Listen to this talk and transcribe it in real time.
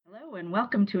and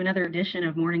welcome to another edition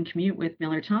of Morning Commute with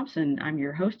Miller Thompson. I'm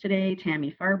your host today,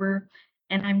 Tammy Farber,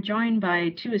 and I'm joined by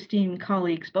two esteemed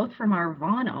colleagues, both from our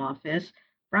Vaughan office,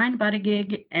 Brian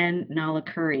Buttigieg and Nala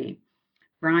Curry.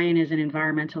 Brian is an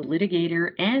environmental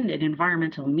litigator and an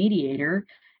environmental mediator,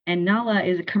 and Nala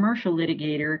is a commercial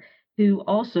litigator who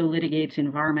also litigates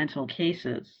environmental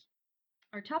cases.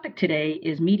 Our topic today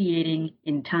is mediating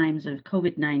in times of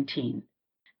COVID-19.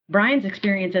 Brian's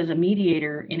experience as a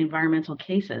mediator in environmental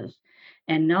cases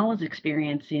and Nala's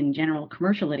experience in general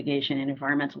commercial litigation and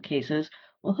environmental cases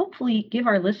will hopefully give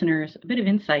our listeners a bit of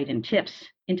insight and tips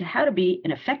into how to be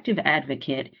an effective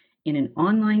advocate in an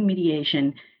online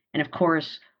mediation. And of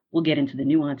course, we'll get into the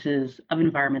nuances of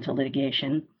environmental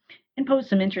litigation and pose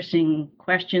some interesting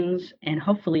questions and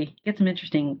hopefully get some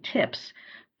interesting tips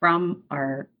from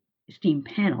our esteemed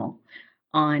panel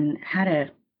on how to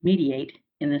mediate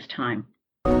in this time.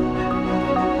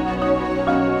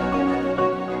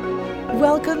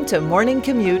 Welcome to Morning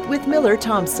Commute with Miller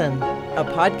Thompson, a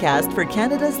podcast for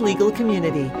Canada's legal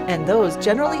community and those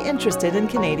generally interested in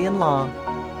Canadian law.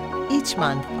 Each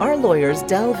month, our lawyers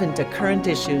delve into current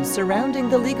issues surrounding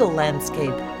the legal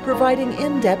landscape, providing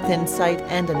in-depth insight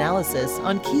and analysis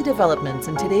on key developments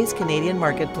in today's Canadian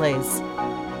marketplace.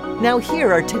 Now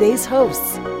here are today's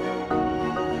hosts.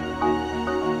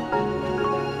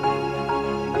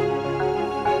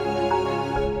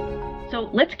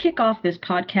 Let's kick off this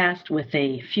podcast with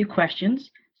a few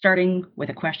questions, starting with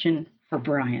a question for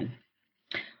Brian.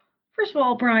 First of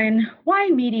all, Brian, why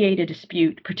mediate a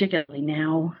dispute, particularly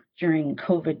now during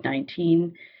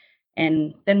COVID-19?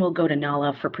 And then we'll go to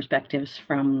Nala for perspectives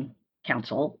from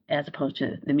counsel as opposed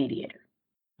to the mediator.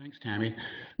 Thanks, Tammy.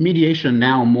 Mediation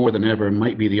now more than ever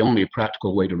might be the only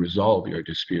practical way to resolve your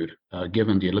dispute,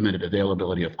 given the limited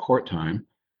availability of court time.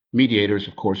 Mediators,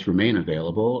 of course, remain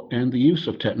available, and the use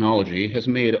of technology has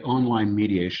made online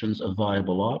mediations a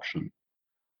viable option.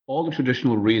 All the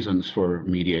traditional reasons for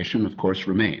mediation, of course,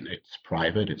 remain. It's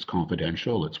private, it's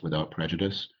confidential, it's without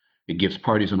prejudice. It gives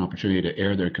parties an opportunity to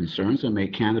air their concerns and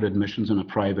make candid admissions in a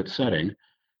private setting.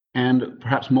 And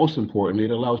perhaps most importantly,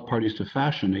 it allows parties to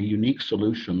fashion a unique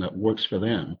solution that works for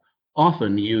them,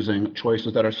 often using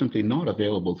choices that are simply not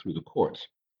available through the courts.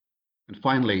 And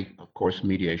finally, of course,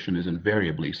 mediation is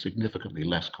invariably significantly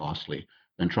less costly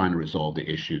than trying to resolve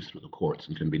the issues through the courts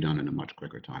and can be done in a much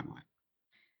quicker timeline.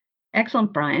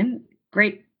 Excellent, Brian.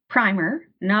 Great primer.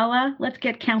 Nala, let's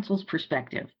get counsel's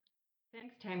perspective.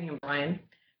 Thanks, Tammy and Brian.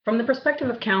 From the perspective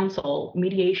of counsel,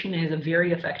 mediation is a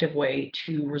very effective way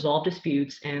to resolve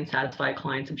disputes and satisfy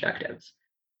clients' objectives.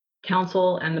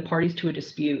 Counsel and the parties to a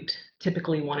dispute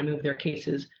typically want to move their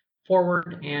cases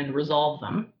forward and resolve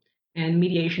them. And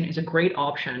mediation is a great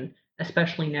option,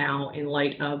 especially now in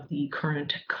light of the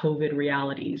current COVID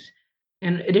realities.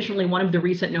 And additionally, one of the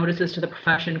recent notices to the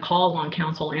profession calls on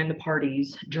counsel and the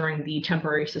parties during the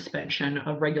temporary suspension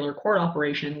of regular court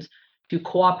operations to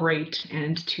cooperate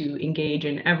and to engage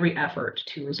in every effort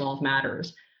to resolve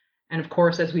matters. And of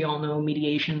course, as we all know,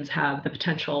 mediations have the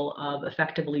potential of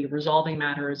effectively resolving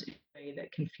matters in a way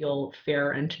that can feel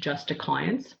fair and just to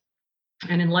clients.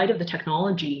 And in light of the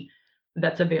technology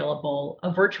that's available,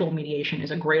 a virtual mediation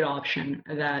is a great option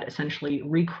that essentially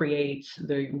recreates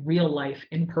the real life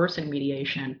in-person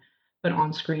mediation, but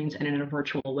on screens and in a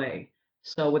virtual way.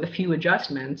 So with a few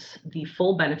adjustments, the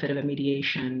full benefit of a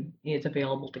mediation is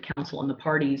available to counsel and the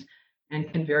parties and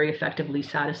can very effectively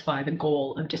satisfy the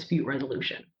goal of dispute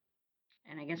resolution.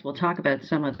 And I guess we'll talk about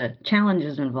some of the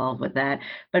challenges involved with that.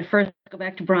 But first, go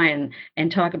back to Brian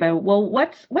and talk about, well,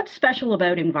 what's special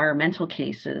about environmental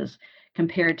cases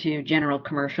compared to general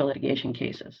commercial litigation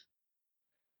cases?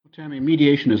 Tammy,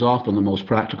 mediation is often the most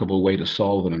practicable way to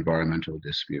solve an environmental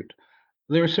dispute.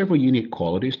 There are several unique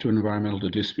qualities to an environmental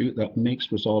dispute that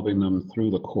makes resolving them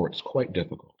through the courts quite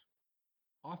difficult.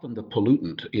 Often the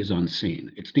pollutant is unseen.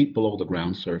 It's deep below the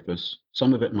ground surface.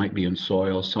 Some of it might be in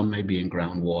soil, some may be in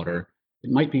groundwater.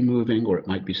 It might be moving or it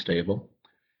might be stable.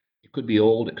 It could be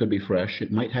old, it could be fresh.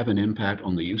 It might have an impact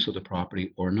on the use of the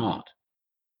property or not.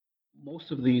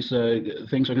 Most of these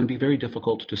things are going to be very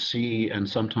difficult to see and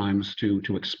sometimes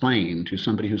to explain to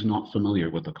somebody who's not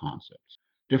familiar with the concepts.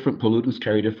 Different pollutants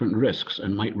carry different risks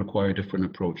and might require different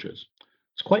approaches.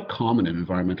 It's quite common in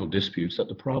environmental disputes that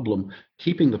the problem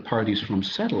keeping the parties from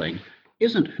settling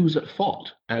isn't who's at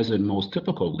fault, as in most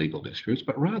typical legal disputes,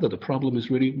 but rather the problem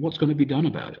is really what's going to be done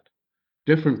about it.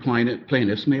 Different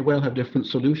plaintiffs may well have different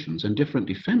solutions, and different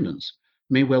defendants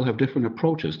may well have different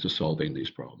approaches to solving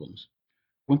these problems.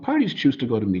 When parties choose to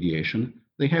go to mediation,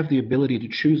 they have the ability to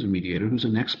choose a mediator who's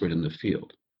an expert in the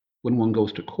field. When one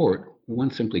goes to court,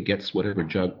 one simply gets whatever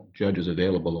judge is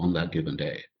available on that given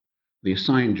day. The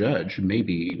assigned judge may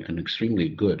be an extremely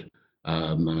good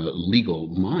legal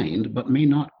mind, but may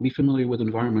not be familiar with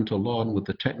environmental law and with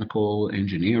the technical,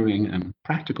 engineering, and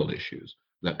practical issues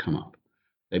that come up.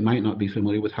 They might not be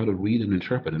familiar with how to read and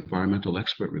interpret environmental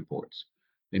expert reports.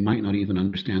 They might not even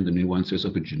understand the nuances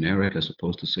of a generic as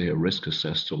opposed to, say, a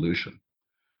risk-assessed solution.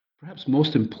 Perhaps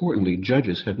most importantly,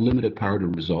 judges have limited power to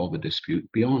resolve a dispute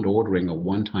beyond ordering a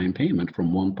one-time payment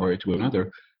from one party to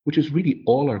another, which is really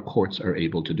all our courts are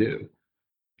able to do.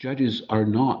 Judges are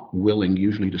not willing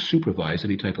usually to supervise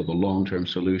any type of a long-term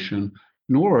solution,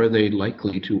 nor are they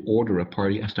likely to order a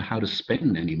party as to how to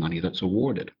spend any money that's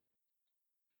awarded.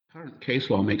 Current case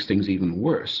law makes things even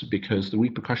worse because the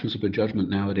repercussions of a judgment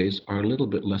nowadays are a little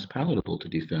bit less palatable to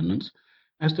defendants,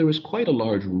 as there is quite a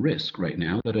large risk right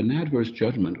now that an adverse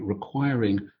judgment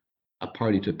requiring a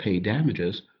party to pay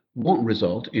damages won't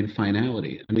result in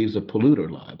finality and leaves a polluter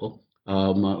liable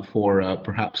for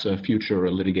perhaps future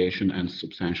litigation and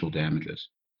substantial damages.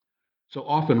 So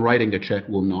often writing a check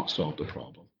will not solve the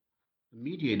problem. The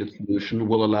mediated solution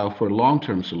will allow for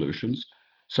long-term solutions,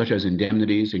 such as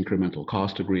indemnities, incremental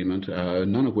cost agreement,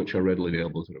 none of which are readily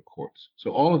available to the courts.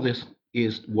 So all of this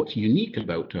is what's unique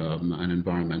about an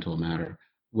environmental matter,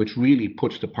 which really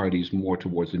puts the parties more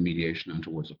towards the mediation and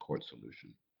towards a court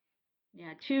solution.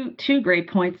 Yeah, two great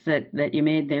points that you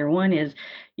made there. One is,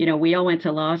 we all went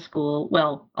to law school.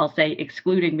 Well, I'll say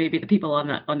excluding maybe the people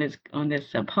on this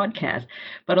podcast,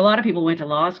 but a lot of people went to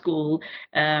law school.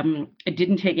 It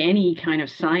didn't take any kind of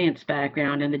science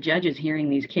background, and the judges hearing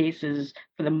these cases,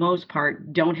 for the most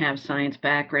part, don't have science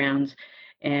backgrounds.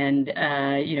 And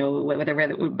whether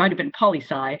it might have been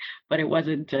poli-sci, but it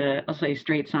wasn't, I'll say,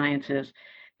 straight sciences.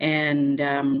 And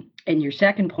your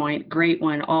second point, great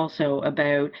one also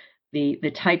about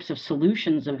the types of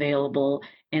solutions available,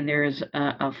 and there's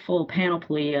a full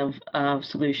panoply of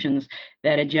solutions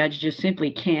that a judge just simply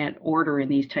can't order in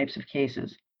these types of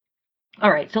cases.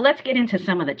 All right, so let's get into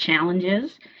some of the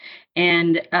challenges,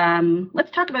 and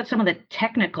let's talk about some of the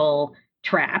technical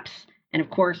traps and, of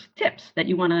course, tips that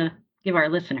you want to give our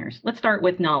listeners. Let's start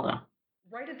with Nala.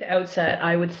 Right at the outset,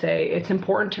 I would say it's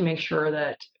important to make sure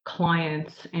that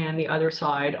clients and the other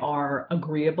side are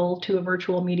agreeable to a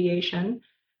virtual mediation.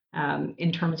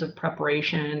 In terms of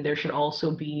preparation, there should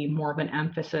also be more of an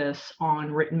emphasis on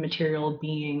written material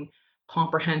being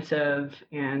comprehensive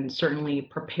and certainly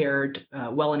prepared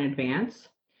well in advance.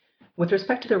 With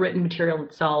respect to the written material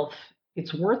itself,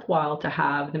 it's worthwhile to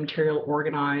have the material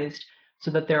organized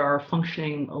so that there are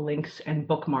functioning links and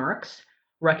bookmarks,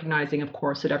 recognizing, of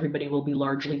course, that everybody will be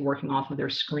largely working off of their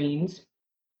screens.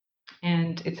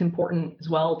 And it's important as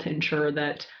well to ensure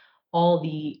that all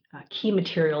the key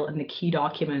material and the key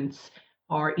documents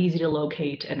are easy to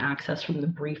locate and access from the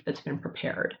brief that's been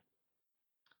prepared.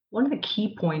 One of the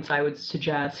key points I would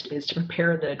suggest is to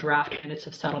prepare the draft minutes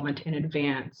of settlement in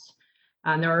advance.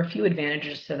 And there are a few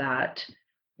advantages to that.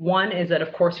 One is that,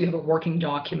 of course, you have a working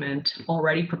document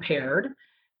already prepared,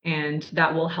 and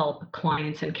that will help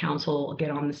clients and counsel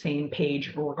get on the same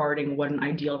page regarding what an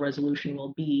ideal resolution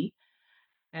will be.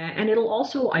 And it'll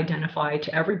also identify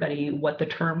to everybody what the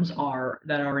terms are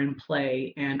that are in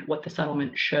play and what the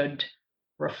settlement should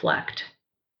reflect.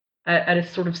 At a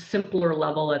sort of simpler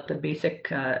level, at the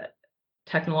basic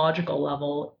technological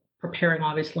level, preparing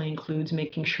obviously includes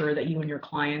making sure that you and your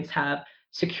clients have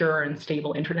secure and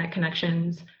stable internet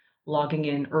connections, logging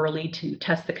in early to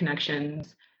test the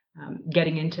connections,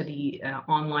 getting into the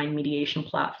online mediation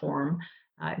platform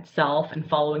itself and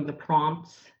following the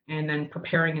prompts, and then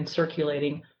preparing and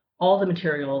circulating all the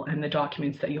material and the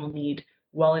documents that you'll need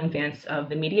well in advance of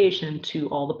the mediation to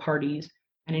all the parties,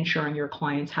 and ensuring your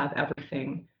clients have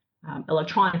everything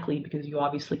electronically, because you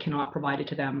obviously cannot provide it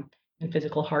to them in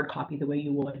physical hard copy the way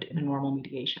you would in a normal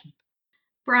mediation.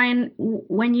 Brian,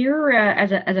 when you're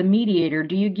as a mediator,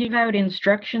 do you give out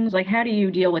instructions? Like, how do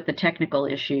you deal with the technical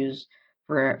issues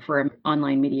for an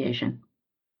online mediation?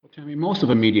 Well, Tammy, most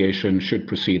of a mediation should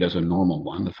proceed as a normal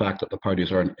one. The fact that the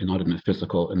parties are not in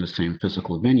the same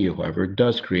physical venue, however,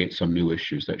 does create some new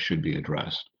issues that should be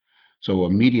addressed. So a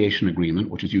mediation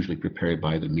agreement, which is usually prepared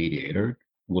by the mediator,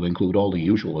 will include all the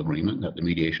usual agreement that the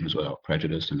mediation is without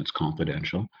prejudice and it's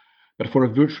confidential. But for a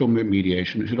virtual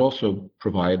mediation, it should also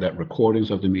provide that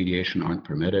recordings of the mediation aren't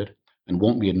permitted and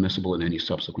won't be admissible in any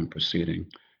subsequent proceeding.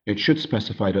 It should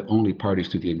specify that only parties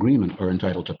to the agreement are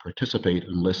entitled to participate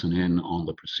and listen in on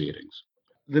the proceedings.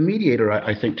 The mediator,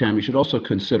 I think, Tammy, should also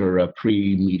consider a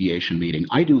pre-mediation meeting.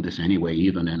 I do this anyway,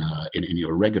 even in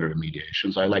your regular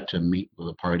mediations. I like to meet with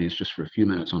the parties just for a few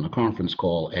minutes on a conference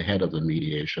call ahead of the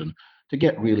mediation to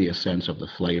get really a sense of the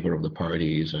flavor of the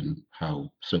parties and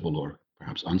how civil or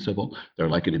perhaps uncivil they're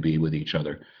likely to be with each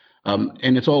other.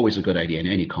 And it's always a good idea in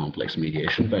any complex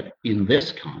mediation, but in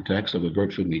this context of a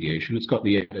virtual mediation, it's got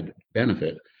the added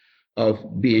benefit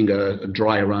of being a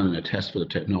dry run and a test for the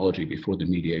technology before the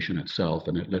mediation itself,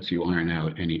 and it lets you iron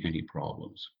out any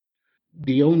problems.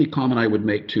 The only comment I would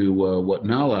make to what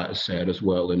Nala has said as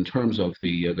well, in terms of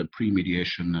the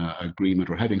pre-mediation agreement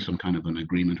or having some kind of an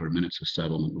agreement or minutes of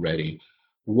settlement ready,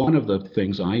 one of the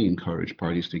things I encourage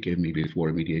parties to give me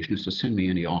before mediation is to send me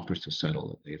any offers to settle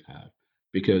that they've had,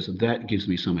 because that gives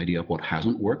me some idea of what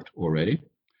hasn't worked already.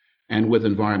 And with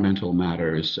environmental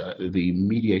matters, the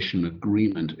mediation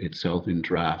agreement itself in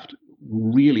draft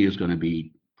really is going to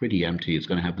be pretty empty. It's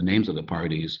going to have the names of the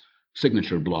parties,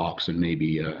 signature blocks, and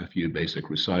maybe a few basic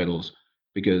recitals.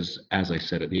 Because, as I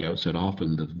said at the outset,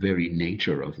 often the very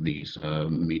nature of these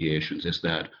mediations is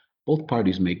that both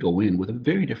parties may go in with a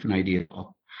very different idea of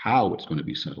how it's going to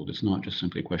be settled. It's not just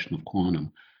simply a question of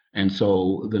quantum. And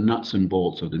so the nuts and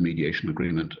bolts of the mediation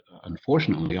agreement,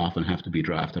 unfortunately, often have to be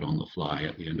drafted on the fly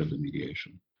at the end of the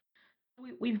mediation.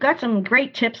 We've got some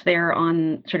great tips there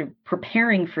on sort of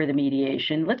preparing for the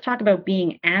mediation. Let's talk about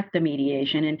being at the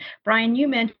mediation. And Brian, you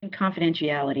mentioned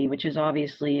confidentiality, which is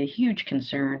obviously a huge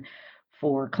concern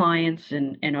for clients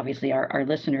and obviously our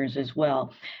listeners as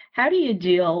well. How do you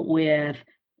deal with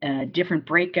different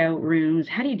breakout rooms?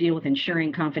 How do you deal with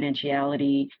ensuring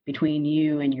confidentiality between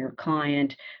you and your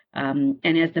client? And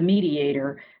as the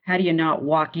mediator, how do you not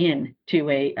walk in to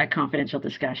a confidential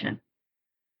discussion?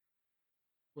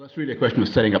 Well, that's really a question of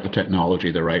setting up the technology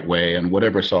the right way, and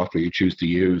whatever software you choose to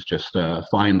use, just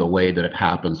find the way that it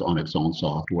happens on its own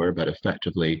software. But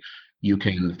effectively, you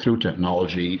can, through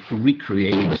technology,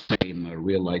 recreate the same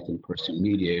real-life in-person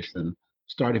mediation,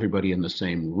 start everybody in the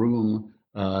same room.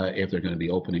 If they're going to be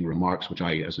opening remarks, which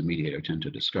I, as a mediator, tend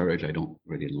to discourage. I don't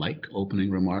really like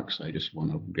opening remarks. I just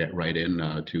want to get right in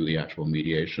to the actual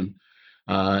mediation.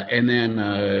 And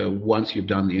then once you've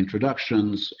done the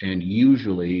introductions, and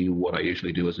usually what I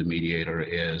usually do as a mediator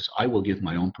is I will give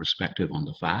my own perspective on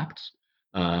the facts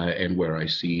and where I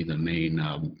see the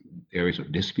main areas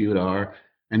of dispute are.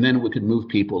 And then we could move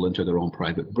people into their own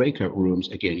private breakout rooms,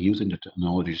 again, using the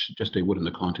technology just they would in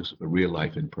the context of a real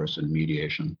life in-person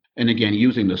mediation. And again,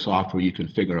 using the software, you can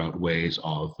figure out ways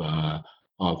of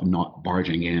not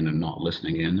barging in and not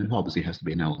listening in. There obviously has to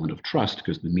be an element of trust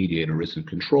because the mediator is in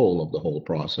control of the whole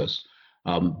process.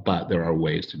 But there are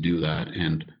ways to do that.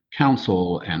 And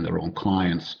counsel and their own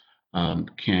clients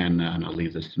can, and I'll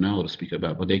leave this to Nala to speak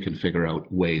about, but they can figure out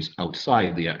ways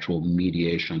outside the actual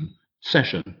mediation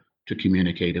session to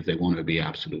communicate if they want to be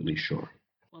absolutely sure.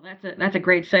 Well, that's a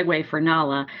great segue for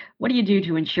Nala. What do you do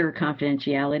to ensure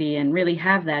confidentiality and really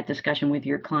have that discussion with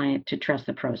your client to trust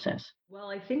the process? Well,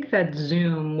 I think that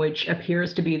Zoom, which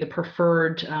appears to be the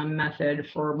preferred method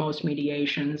for most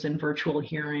mediations and virtual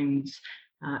hearings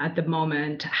at the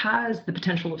moment, has the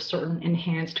potential of certain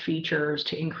enhanced features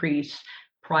to increase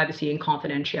privacy and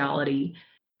confidentiality.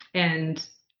 And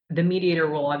the mediator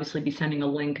will obviously be sending a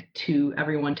link to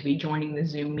everyone to be joining the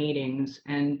Zoom meetings,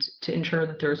 and to ensure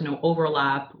that there's no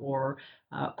overlap or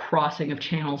crossing of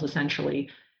channels, essentially,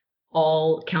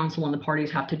 all counsel and the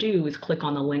parties have to do is click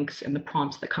on the links and the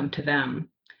prompts that come to them.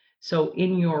 So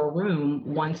in your room,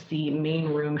 once the main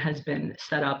room has been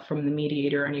set up from the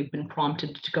mediator and you've been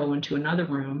prompted to go into another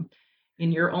room,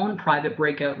 in your own private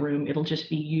breakout room, it'll just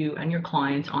be you and your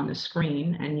clients on the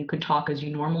screen, and you can talk as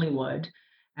you normally would.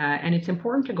 And it's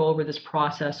important to go over this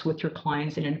process with your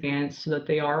clients in advance so that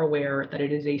they are aware that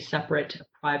it is a separate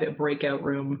private breakout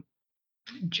room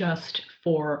just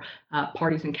for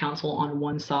parties and counsel on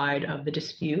one side of the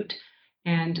dispute.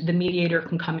 And the mediator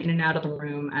can come in and out of the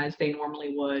room as they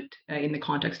normally would in the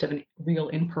context of a real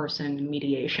in-person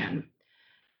mediation.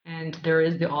 And there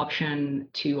is the option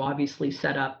to obviously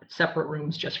set up separate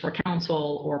rooms just for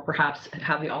counsel, or perhaps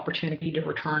have the opportunity to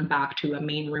return back to a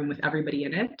main room with everybody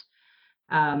in it.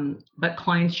 But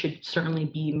clients should certainly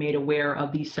be made aware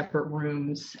of these separate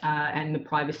rooms and the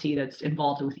privacy that's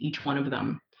involved with each one of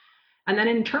them. And then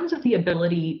in terms of the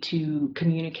ability to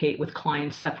communicate with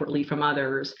clients separately from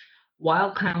others,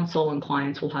 while counsel and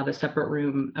clients will have a separate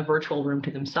room, a virtual room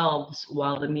to themselves,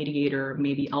 while the mediator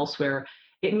may be elsewhere,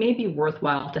 it may be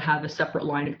worthwhile to have a separate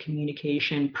line of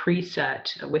communication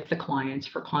preset with the clients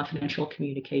for confidential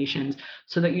communications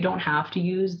so that you don't have to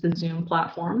use the Zoom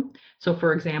platform. So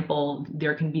for example,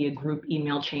 there can be a group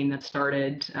email chain that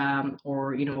started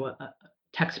or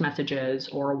text messages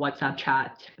or a WhatsApp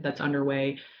chat that's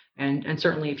underway. And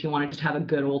certainly if you wanted to have a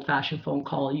good old-fashioned phone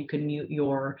call, you can mute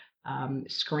your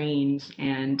screens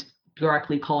and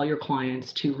directly call your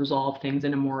clients to resolve things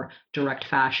in a more direct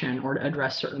fashion or to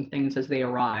address certain things as they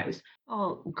arise.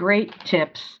 Oh, great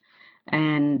tips.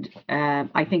 And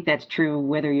I think that's true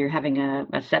whether you're having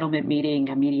a settlement meeting,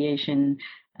 a mediation,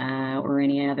 or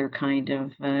any other kind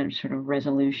of sort of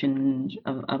resolution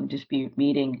of dispute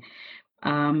meeting.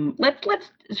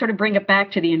 Let's sort of bring it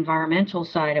back to the environmental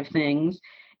side of things.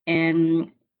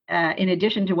 And in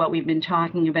addition to what we've been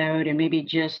talking about, and maybe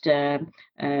just a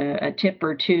tip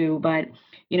or two, but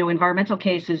environmental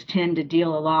cases tend to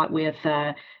deal a lot with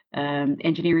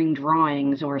engineering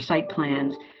drawings or site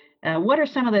plans. What are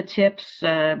some of the tips?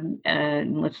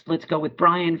 Let's go with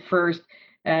Brian first.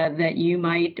 That you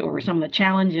might, or some of the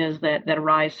challenges that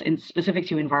arise in specific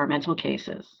to environmental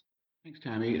cases. Thanks,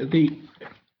 Tammy.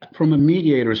 From a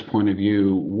mediator's point of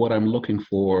view, what I'm looking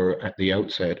for at the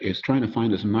outset is trying to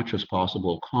find as much as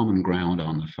possible common ground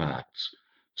on the facts.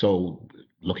 So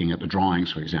looking at the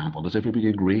drawings, for example, does everybody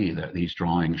agree that these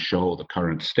drawings show the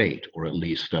current state, or at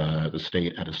least the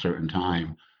state at a certain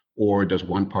time? Or does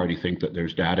one party think that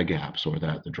there's data gaps, or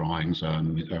that the drawings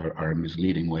are a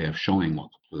misleading way of showing what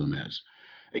the plume is?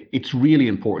 It's really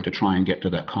important to try and get to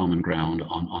that common ground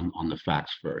on the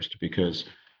facts first, because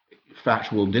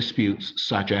factual disputes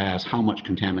such as how much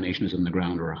contamination is in the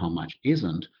ground or how much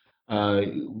isn't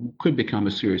could become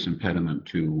a serious impediment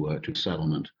to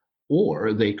settlement,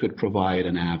 or they could provide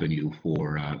an avenue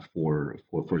for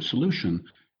solution,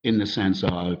 in the sense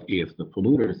of, if the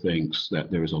polluter thinks that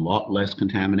there's a lot less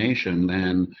contamination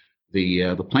than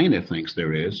the plaintiff thinks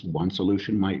there is, one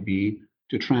solution might be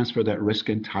to transfer that risk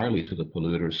entirely to the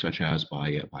polluter, such as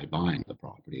by buying the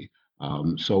property.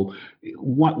 So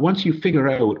once you figure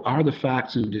out, are the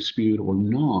facts in dispute or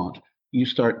not, you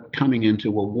start coming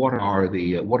into, well, what are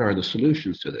the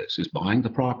solutions to this? Is buying the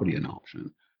property an option?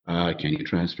 Can you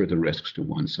transfer the risks to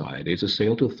one side? Is a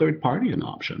sale to a third party an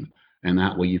option? And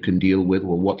that way you can deal with,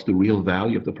 well, what's the real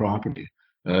value of the property?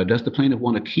 Does the plaintiff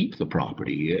want to keep the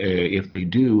property? If they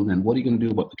do, then what are you going to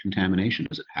do about the contamination?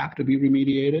 Does it have to be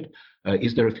remediated?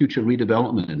 Is there a future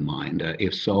redevelopment in mind?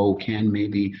 If so, can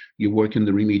maybe you work in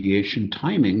the remediation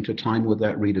timing to time with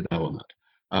that redevelopment?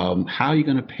 How are you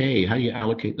going to pay? How do you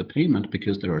allocate the payment?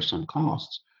 Because there are some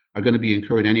costs are going to be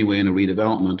incurred anyway in a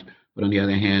redevelopment, but on the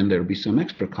other hand, there will be some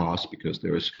extra costs because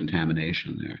there is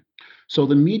contamination there. So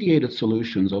the mediated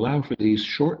solutions allow for these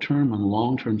short-term and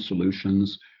long-term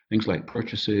solutions, things like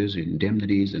purchases,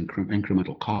 indemnities,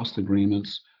 incremental cost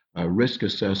agreements, risk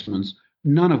assessments,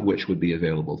 none of which would be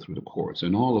available through the courts,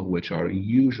 and all of which are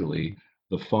usually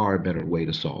the far better way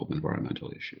to solve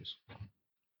environmental issues.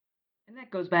 And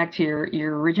that goes back to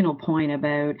your original point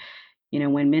about,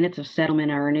 when minutes of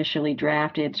settlement are initially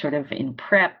drafted sort of in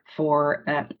prep for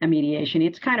a mediation,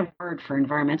 it's kind of hard for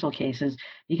environmental cases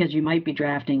because you might be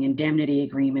drafting indemnity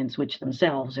agreements, which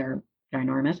themselves are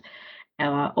ginormous,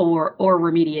 or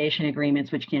remediation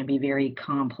agreements, which can be very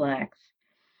complex.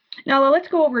 Now, let's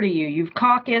go over to you. You've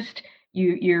caucused,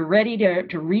 you're ready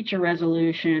to reach a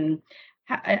resolution.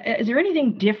 Is there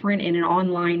anything different in an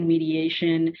online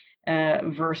mediation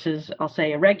versus, I'll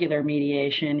say, a regular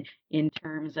mediation in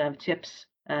terms of tips?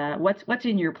 What's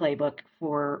in your playbook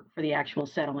for the actual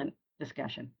settlement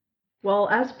discussion? Well,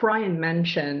 as Brian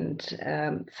mentioned,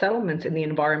 settlements in the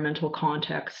environmental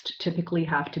context typically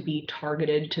have to be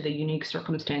targeted to the unique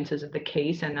circumstances of the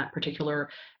case and that particular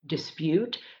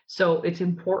dispute. So it's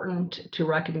important to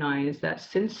recognize that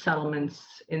since settlements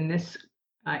in this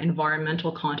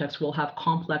environmental context will have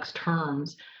complex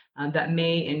terms that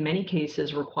may, in many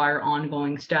cases, require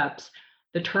ongoing steps,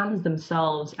 the terms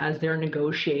themselves, as they're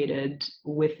negotiated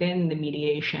within the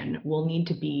mediation, will need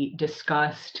to be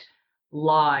discussed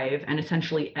live and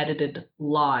essentially edited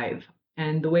live.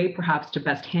 And the way perhaps to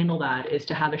best handle that is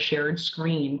to have a shared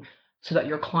screen so that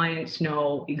your clients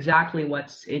know exactly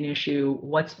what's in issue,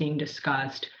 what's being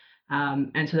discussed,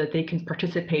 and so that they can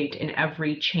participate in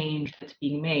every change that's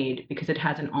being made, because it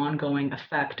has an ongoing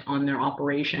effect on their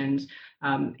operations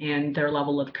and their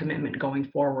level of commitment going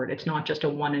forward. It's not just a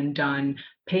one and done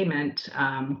payment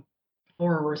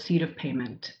or a receipt of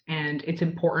payment. And it's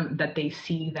important that they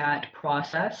see that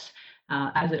process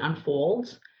as it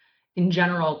unfolds. In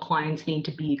general, clients need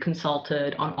to be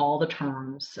consulted on all the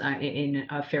terms in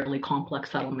a fairly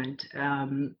complex settlement.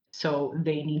 So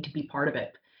they need to be part of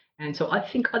it. And so I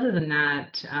think other than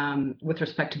that, with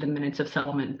respect to the minutes of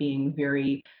settlement being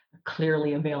very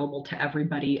clearly available to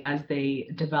everybody as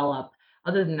they develop,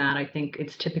 other than that, I think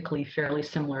it's typically fairly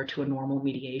similar to a normal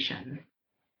mediation.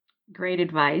 Great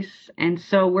advice. And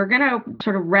so we're going to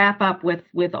sort of wrap up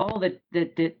with all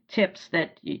the tips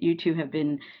that you two have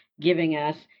been giving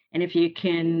us. And if you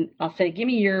can, I'll say, give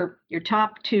me your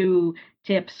top 2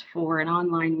 tips for an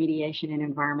online mediation in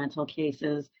environmental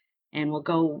cases. And we'll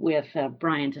go with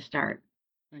Brian to start.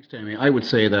 Thanks, Tammy. I would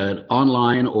say that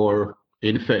online or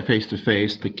in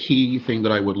face-to-face, the key thing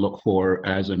that I would look for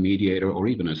as a mediator or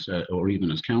even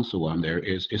as counsel on there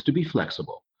is to be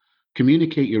flexible.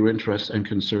 Communicate your interests and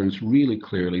concerns really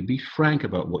clearly. Be frank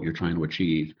about what you're trying to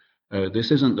achieve.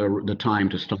 This isn't the time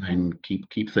to try and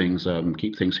keep things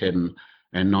hidden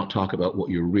and not talk about what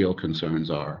your real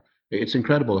concerns are. It's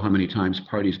incredible how many times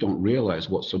parties don't realize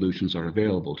what solutions are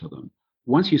available to them.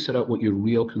 Once you set out what your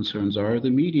real concerns are, the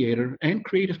mediator and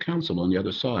creative counsel on the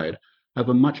other side have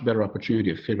a much better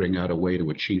opportunity of figuring out a way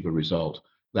to achieve a result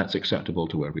that's acceptable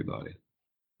to everybody.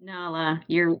 Nala,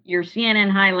 your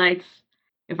CNN highlights,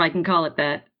 if I can call it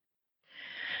that.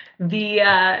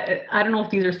 I don't know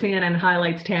if these are CNN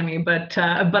highlights, Tammy, but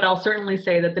I'll certainly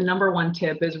say that the number one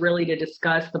tip is really to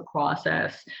discuss the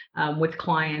process with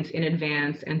clients in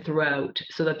advance and throughout,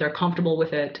 so that they're comfortable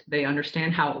with it, they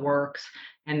understand how it works,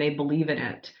 and they believe in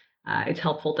it. It's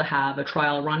helpful to have a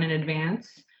trial run in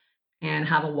advance and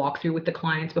have a walkthrough with the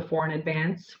clients before in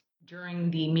advance.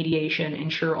 During the mediation,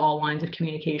 ensure all lines of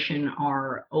communication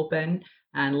are open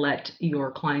and let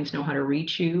your clients know how to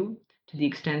reach you. To the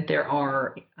extent there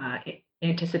are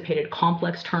anticipated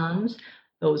complex terms,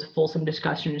 those fulsome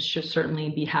discussions should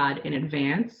certainly be had in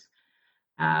advance.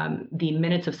 The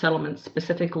minutes of settlement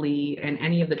specifically and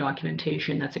any of the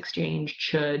documentation that's exchanged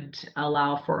should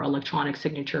allow for electronic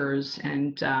signatures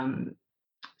and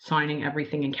signing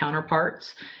everything in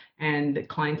counterparts. And the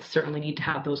clients certainly need to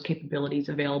have those capabilities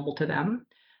available to them.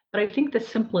 But I think the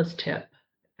simplest tip,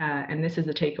 and this is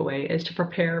the takeaway, is to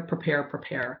prepare, prepare,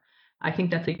 prepare. I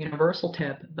think that's a universal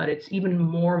tip, but it's even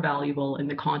more valuable in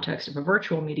the context of a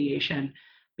virtual mediation,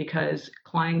 because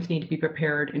clients need to be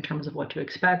prepared in terms of what to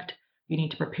expect. You need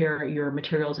to prepare your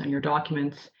materials and your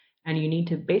documents, and you need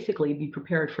to basically be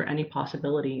prepared for any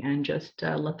possibility and just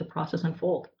let the process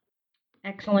unfold.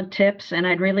 Excellent tips, and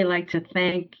I'd really like to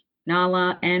thank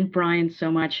Nala and Brian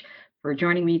so much for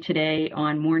joining me today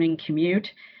on Morning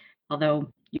Commute, although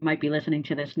you might be listening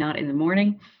to this not in the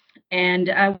morning. And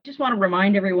I just want to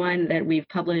remind everyone that we've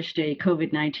published a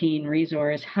COVID-19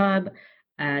 resource hub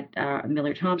at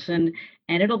Miller Thomson,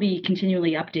 and it'll be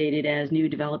continually updated as new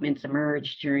developments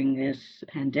emerge during this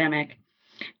pandemic.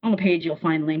 On the page, you'll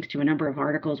find links to a number of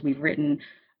articles we've written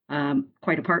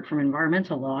quite apart from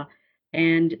environmental law.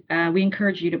 And we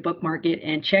encourage you to bookmark it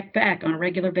and check back on a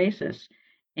regular basis.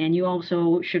 And you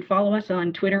also should follow us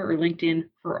on Twitter or LinkedIn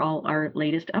for all our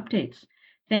latest updates.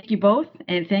 Thank you both,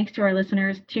 and thanks to our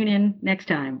listeners. Tune in next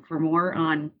time for more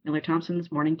on Miller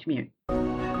Thomson's Morning Commute.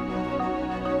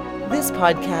 This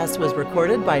podcast was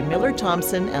recorded by Miller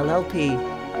Thomson LLP.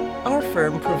 Our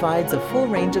firm provides a full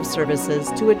range of services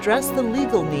to address the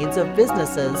legal needs of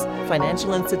businesses,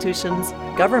 financial institutions,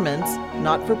 governments,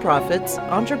 not-for-profits,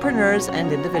 entrepreneurs,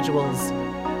 and individuals.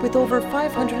 With over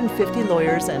 550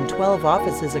 lawyers and 12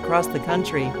 offices across the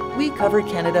country, we cover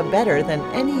Canada better than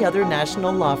any other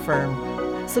national law firm.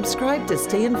 Subscribe to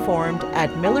stay informed at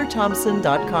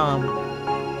millerthomson.com.